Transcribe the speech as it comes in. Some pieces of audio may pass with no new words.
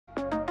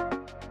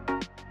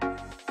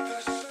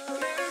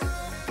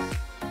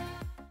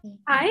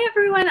Hi,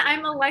 everyone.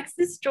 I'm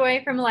Alexis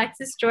Joy from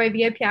Alexis Joy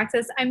VIP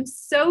Access. I'm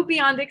so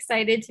beyond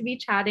excited to be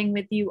chatting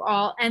with you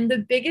all. And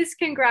the biggest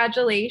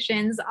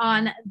congratulations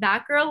on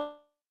That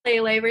Girl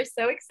Lele. We're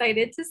so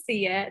excited to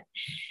see it.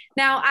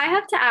 Now, I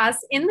have to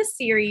ask, in the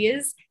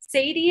series,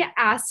 Sadie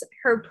asked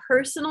her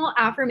personal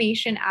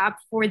affirmation app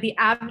for the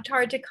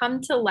avatar to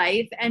come to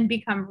life and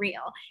become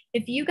real.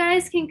 If you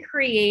guys can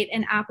create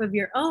an app of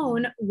your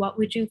own, what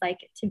would you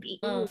like it to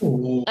be?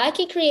 I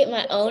could create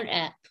my own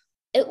app.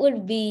 It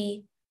would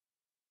be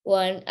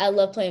one. I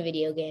love playing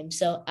video games.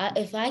 So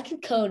if I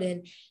could code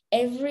in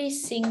every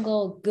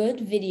single good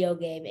video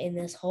game in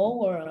this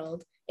whole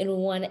world in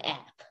one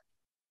app.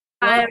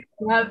 I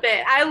love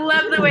it. I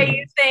love the way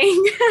you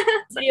think.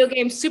 Video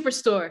game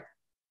superstore.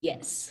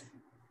 Yes.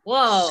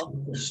 Whoa.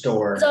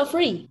 Store. It's all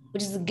free,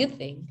 which is a good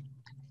thing.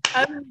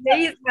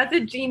 Amazing. That's a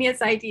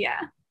genius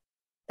idea.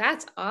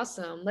 That's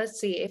awesome.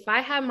 Let's see. If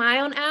I had my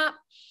own app,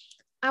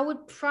 I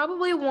would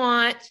probably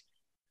want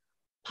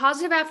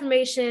positive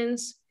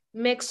affirmations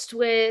mixed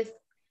with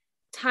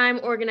time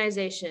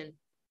organization.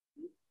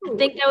 I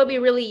think that would be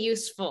really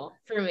useful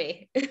for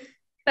me.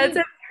 That's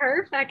a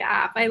perfect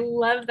app. I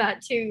love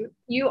that too.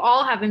 You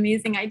all have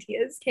amazing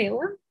ideas,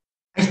 Caleb.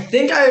 I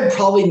think I would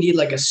probably need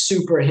like a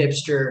super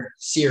hipster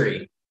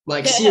Siri.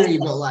 Like Siri,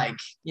 but like,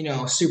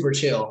 super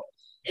chill.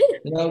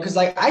 Because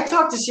like I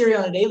talk to Siri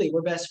on a daily.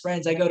 We're best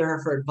friends. I go to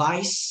her for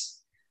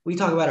advice. We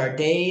talk about our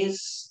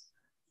days.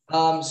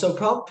 So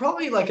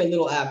probably like a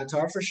little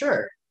avatar for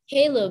sure.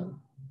 Caleb,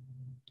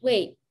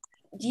 wait,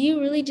 do you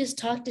really just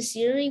talk to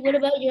Siri? What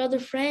about your other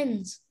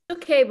friends?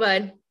 Okay,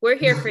 bud. We're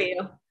here for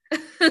you.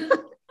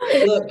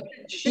 Look,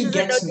 she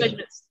gets me.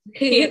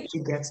 She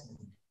gets me.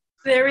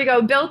 There we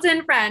go.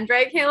 Built-in friend,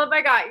 right, Caleb?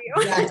 I got you.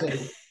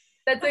 Exactly.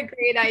 That's a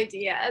great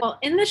idea. Well,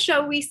 in the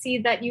show, we see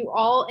that you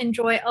all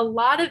enjoy a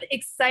lot of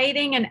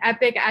exciting and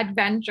epic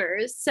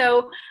adventures.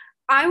 So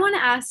I want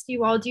to ask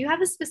you all, do you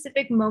have a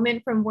specific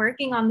moment from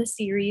working on the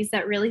series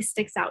that really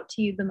sticks out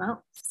to you the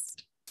most?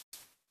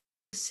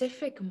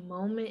 Specific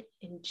moment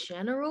in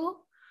general?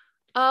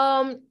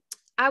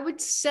 I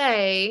would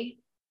say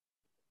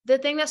the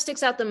thing that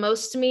sticks out the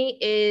most to me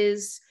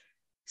is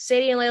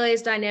Sadie and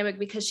Lele's dynamic,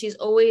 because she's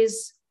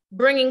always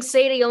bringing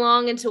Sadie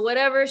along into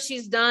whatever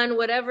she's done,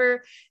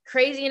 whatever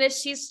craziness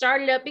she's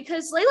started up,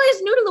 because Lele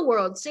is new to the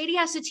world. Sadie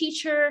has to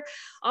teach her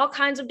all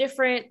kinds of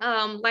different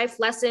life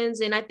lessons.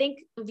 And I think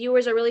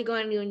viewers are really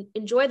going to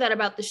enjoy that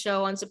about the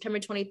show on September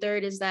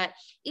 23rd, is that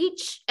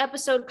each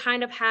episode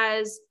kind of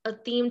has a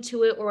theme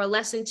to it or a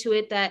lesson to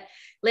it that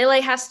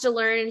Lele has to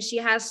learn and she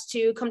has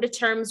to come to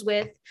terms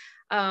with.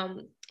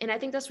 And I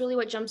think that's really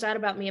what jumps out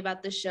about me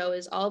about this show,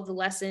 is all of the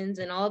lessons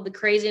and all of the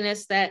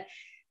craziness that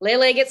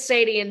Lele gets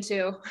Sadie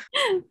into.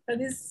 That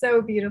is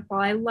so beautiful.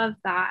 I love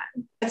that.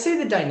 I'd say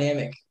the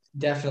dynamic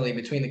definitely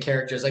between the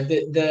characters, like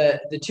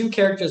the two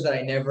characters that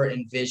I never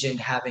envisioned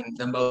having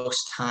the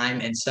most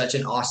time and such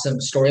an awesome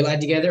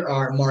storyline together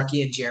are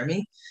Marky and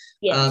Jeremy.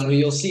 Yes.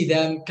 You'll see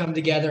them come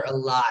together a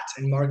lot.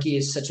 And Marky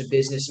is such a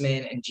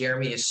businessman and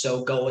Jeremy is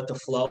so go with the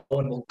flow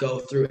and will go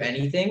through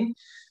anything.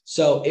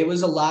 So it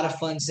was a lot of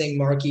fun seeing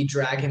Marky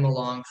drag him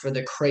along for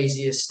the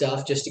craziest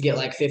stuff just to get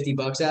like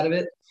 $50 out of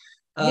it.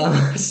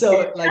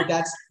 So like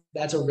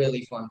that's a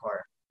really fun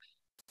part.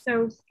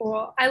 So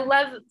cool. I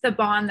love the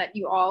bond that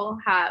you all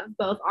have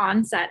both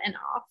on set and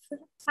off.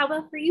 How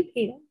about for you,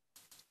 Peyton?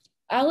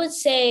 I would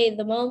say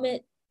the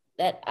moment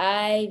that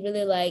I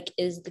really like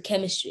is the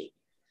chemistry.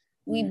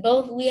 We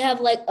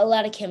have like a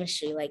lot of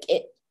chemistry. Like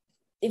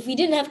if we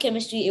didn't have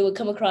chemistry, it would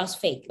come across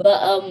fake.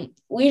 But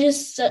we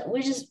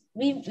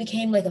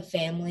became like a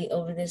family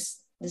over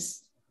this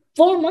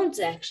 4 months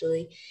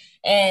actually,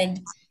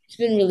 and it's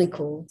been really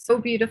cool. So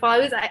beautiful. I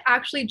was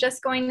actually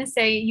just going to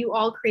say you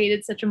all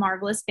created such a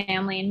marvelous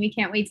family, and we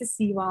can't wait to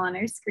see you all on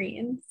our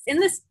screens. In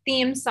this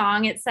theme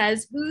song, it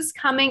says, "Who's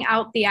coming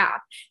out the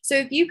app?" So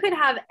if you could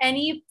have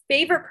any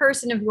favorite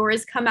person of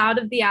yours come out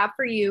of the app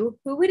for you,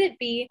 who would it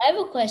be? I have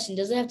a question.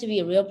 Does it have to be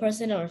a real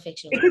person or a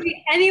fictional? It could be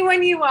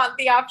anyone you want.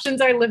 The options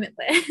are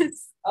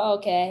limitless.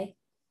 Okay.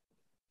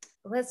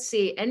 Let's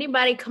see.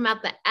 Anybody come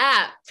out the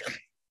app?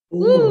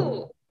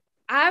 Ooh.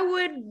 I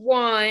would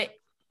want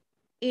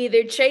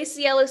either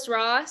Tracy Ellis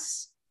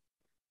Ross,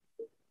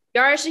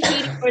 Yara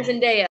Shahidi, or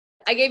Zendaya.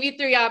 I gave you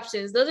 3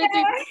 options. Those are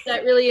 3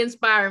 that really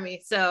inspire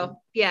me. So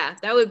yeah,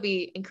 that would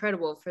be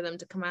incredible for them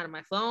to come out of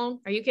my phone.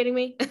 Are you kidding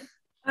me?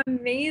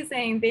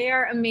 Amazing. They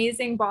are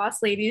amazing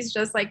boss ladies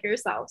just like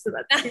yourself. So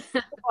that's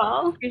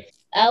cool.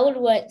 I would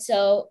want,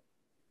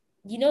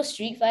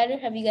 Street Fighter?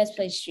 Have you guys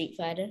played Street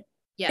Fighter?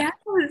 Yeah.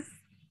 Yes.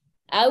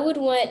 I would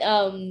want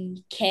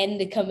Ken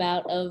to come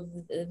out of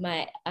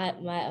my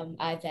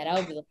iPad. I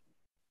would be like,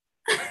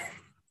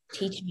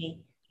 teach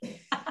me.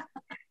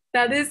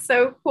 That is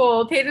so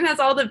cool. Peyton has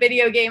all the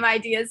video game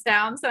ideas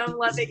down, so I'm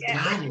loving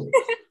it.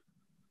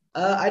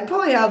 I'd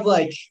probably have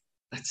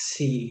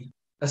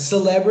a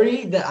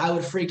celebrity that I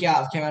would freak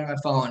out if came out of my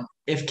phone.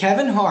 If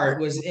Kevin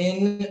Hart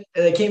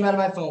came out of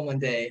my phone one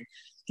day,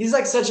 he's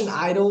like such an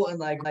idol, and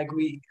like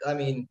I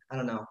mean, I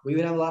don't know. We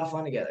would have a lot of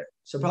fun together.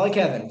 So probably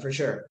Kevin for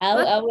sure.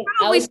 I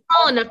was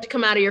small enough to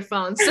come out of your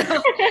phone. So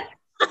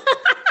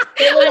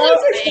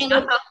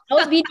I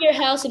would be to your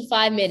house in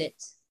 5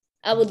 minutes.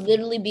 I would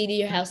literally be to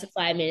your house in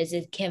 5 minutes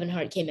if Kevin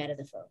Hart came out of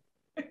the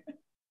phone.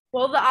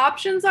 Well, the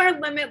options are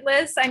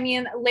limitless. I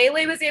mean,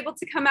 Lele was able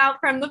to come out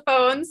from the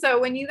phone. So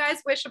when you guys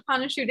wish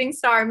upon a shooting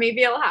star,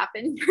 maybe it'll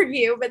happen for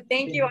you. But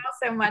thank you all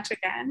so much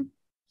again.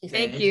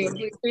 Thank you.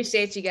 We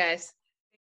appreciate you guys.